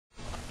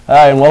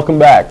Hi, and welcome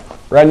back.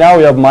 Right now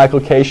we have Mike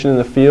Cation in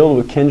the field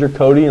with Kendra,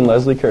 Cody, and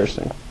Leslie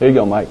Kersting. Here you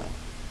go, Mike.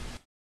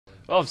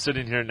 Well, I'm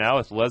sitting here now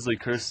with Leslie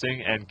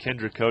Kersting and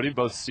Kendra Cody,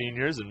 both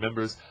seniors and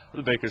members of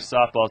the Baker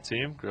softball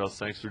team. Girls,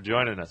 thanks for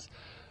joining us.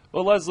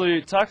 Well,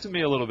 Leslie, talk to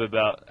me a little bit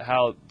about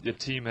how the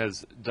team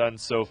has done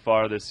so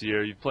far this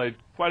year. You've played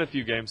quite a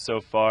few games so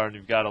far, and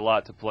you've got a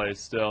lot to play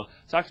still.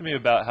 Talk to me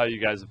about how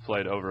you guys have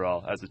played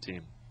overall as a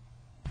team.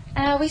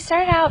 We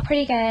started out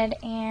pretty good,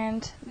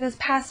 and this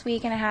past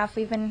week and a half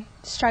we've been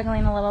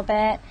struggling a little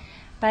bit,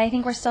 but I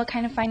think we're still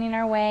kind of finding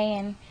our way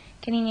and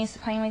getting used to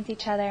playing with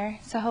each other.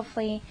 So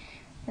hopefully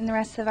in the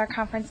rest of our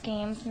conference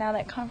games, now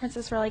that conference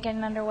is really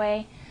getting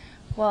underway,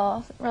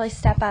 we'll really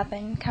step up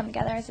and come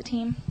together as a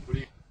team.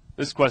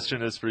 This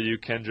question is for you,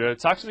 Kendra.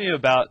 Talk to me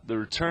about the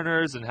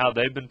returners and how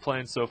they've been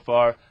playing so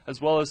far,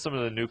 as well as some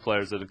of the new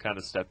players that have kind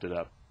of stepped it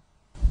up.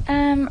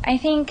 I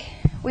think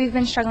we've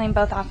been struggling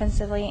both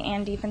offensively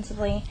and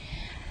defensively.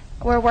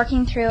 We're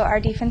working through our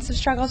defensive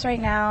struggles right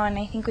now, and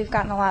I think we've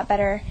gotten a lot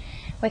better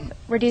with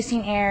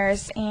reducing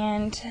errors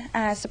and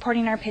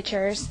supporting our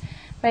pitchers.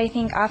 But I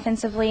think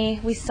offensively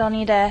we still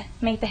need to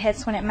make the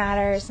hits when it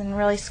matters and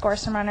really score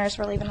some runners.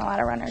 We're leaving a lot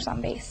of runners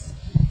on base.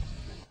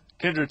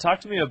 Kendra, talk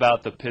to me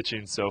about the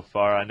pitching so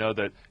far. I know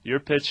that you're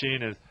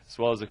pitching as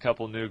well as a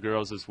couple new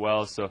girls as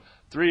well, so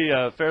three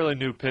fairly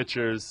new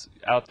pitchers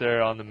out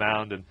there on the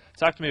mound. And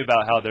talk to me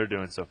about how they're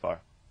doing so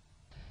far.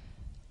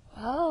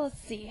 Well, let's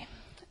see.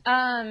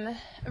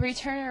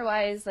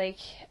 Returner-wise,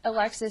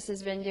 Alexis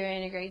has been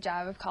doing a great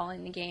job of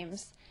calling the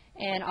games,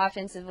 and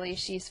offensively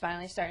she's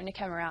finally starting to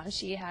come around.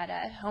 She had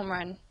a home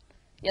run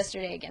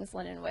yesterday against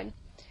Lindenwood,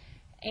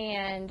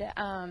 and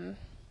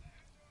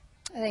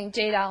I think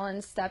Jade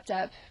Allen stepped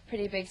up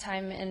pretty big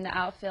time in the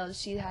outfield.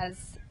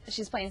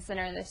 She's playing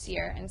center this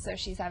year, and so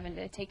she's having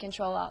to take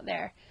control out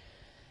there.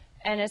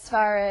 And as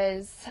far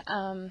as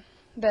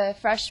the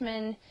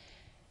freshmen,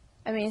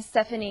 I mean,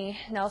 Stephanie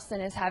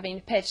Nelson is having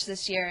to pitch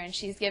this year, and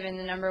she's given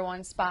the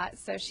 #1 spot,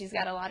 so she's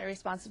got a lot of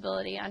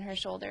responsibility on her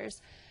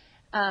shoulders.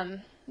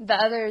 The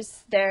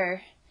others,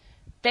 they're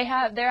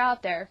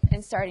out there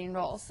in starting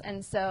roles,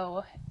 and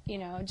so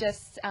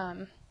just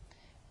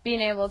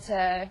being able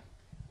to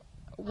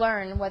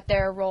learn what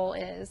their role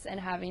is and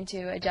having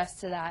to adjust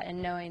to that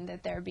and knowing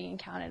that they're being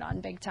counted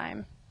on big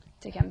time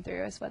to come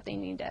through is what they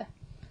need to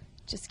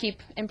just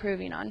keep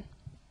improving on.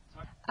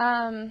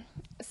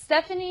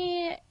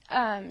 Stephanie,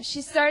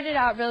 she started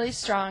out really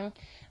strong.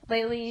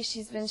 Lately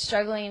she's been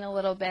struggling a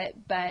little bit,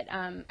 but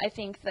I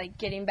think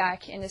getting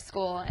back into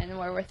school and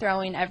where we're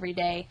throwing every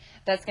day,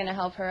 that's going to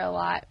help her a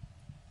lot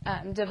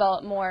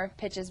develop more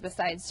pitches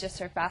besides just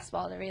her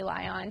fastball to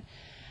rely on.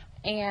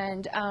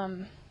 And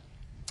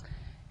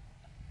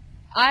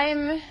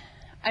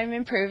I'm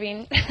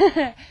improving.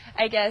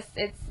 I guess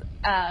it's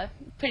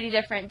pretty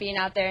different being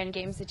out there in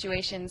game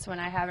situations when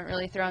I haven't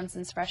really thrown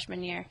since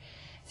freshman year.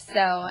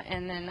 So,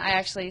 and then I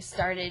actually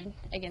started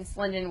against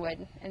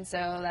Lindenwood, and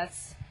so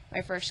that's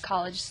my first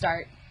college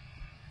start.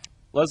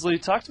 Leslie,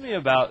 talk to me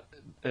about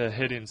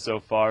hitting so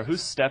far.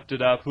 Who's stepped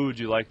it up? Who would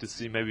you like to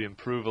see maybe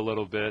improve a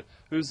little bit?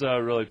 Who's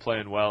really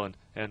playing well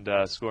and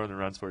scoring the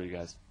runs for you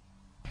guys?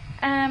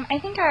 I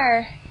think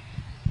our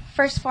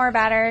first 4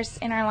 batters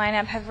in our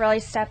lineup have really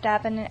stepped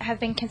up and have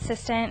been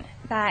consistent.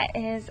 That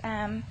is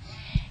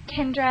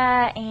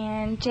Kendra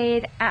and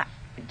Jade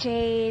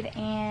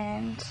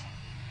and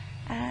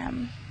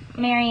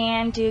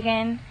Marianne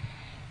Dugan.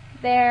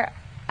 They're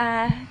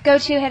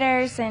go-to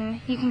hitters, and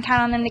you can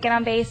count on them to get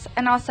on base.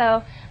 And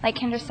also, like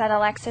Kendra said,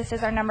 Alexis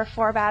is our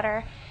 #4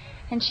 batter,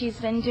 and she's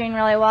been doing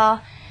really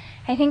well.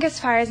 I think as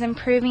far as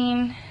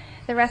improving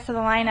the rest of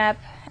the lineup,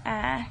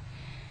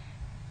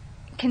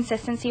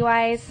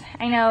 consistency-wise,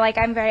 I know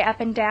I'm very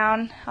up and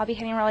down. I'll be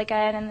hitting really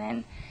good, and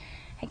then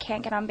I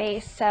can't get on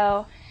base.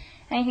 So,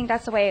 and I think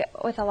that's the way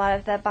with a lot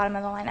of the bottom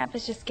of the lineup,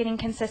 is just getting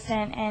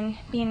consistent and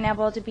being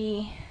able to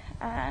be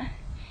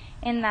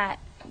in that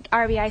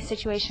RBI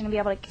situation and be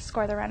able to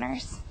score the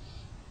runners.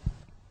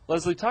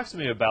 Leslie, talk to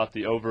me about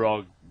the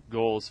overall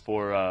goals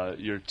for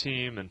your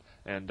team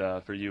and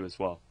for you as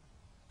well.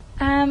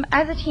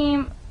 As a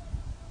team,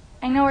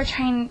 I know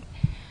we're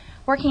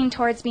working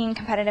towards being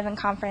competitive in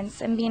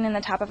conference and being in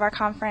the top of our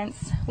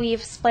conference.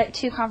 We've split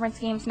 2 conference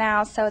games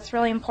now, so it's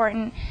really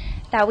important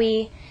that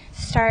we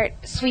start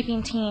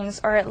sweeping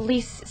teams, or at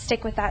least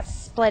stick with that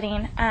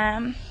splitting.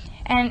 And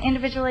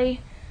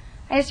individually,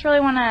 I just really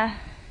want to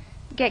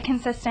get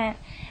consistent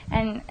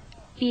and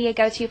be a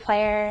go-to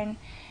player and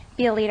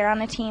be a leader on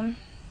the team.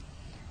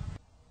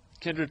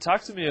 Kendra,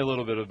 talk to me a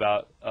little bit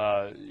about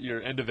your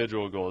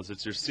individual goals.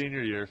 It's your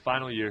senior year,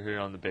 final year here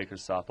on the Baker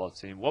softball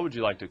team. What would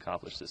you like to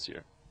accomplish this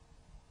year?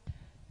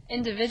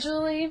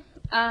 Individually,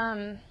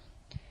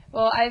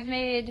 well, I've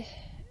made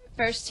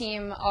first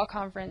team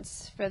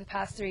all-conference for the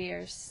past 3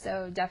 years,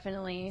 so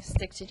definitely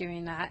stick to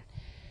doing that.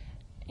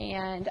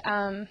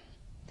 And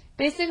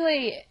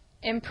basically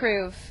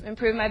improve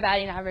my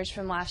batting average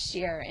from last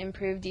year,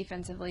 improve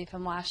defensively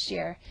from last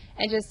year,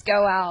 and just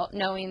go out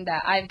knowing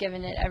that I've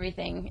given it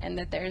everything and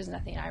that there's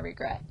nothing I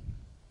regret.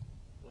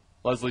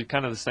 Leslie,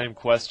 kind of the same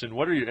question.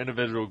 What are your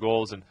individual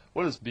goals, and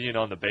what has being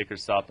on the Baker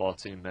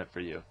softball team meant for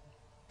you?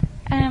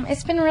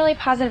 It's been a really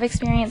positive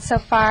experience so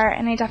far,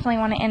 and I definitely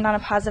want to end on a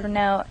positive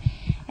note.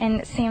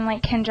 And same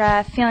like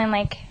Kendra, feeling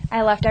like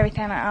I left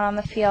everything out on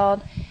the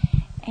field.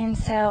 And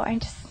so I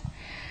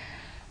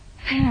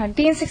don't know,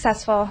 being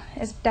successful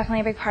is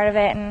definitely a big part of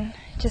it, and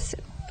just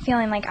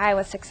feeling like I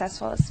was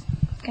successful is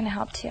going to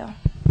help too.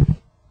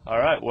 All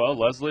right. Well,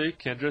 Leslie,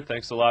 Kendra,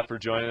 thanks a lot for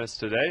joining us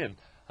today,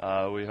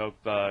 and we hope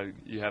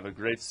you have a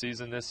great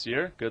season this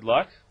year. Good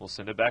luck. We'll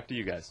send it back to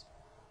you guys.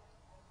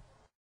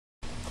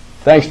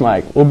 Thanks,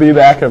 Mike. We'll be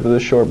back after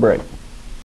this short break.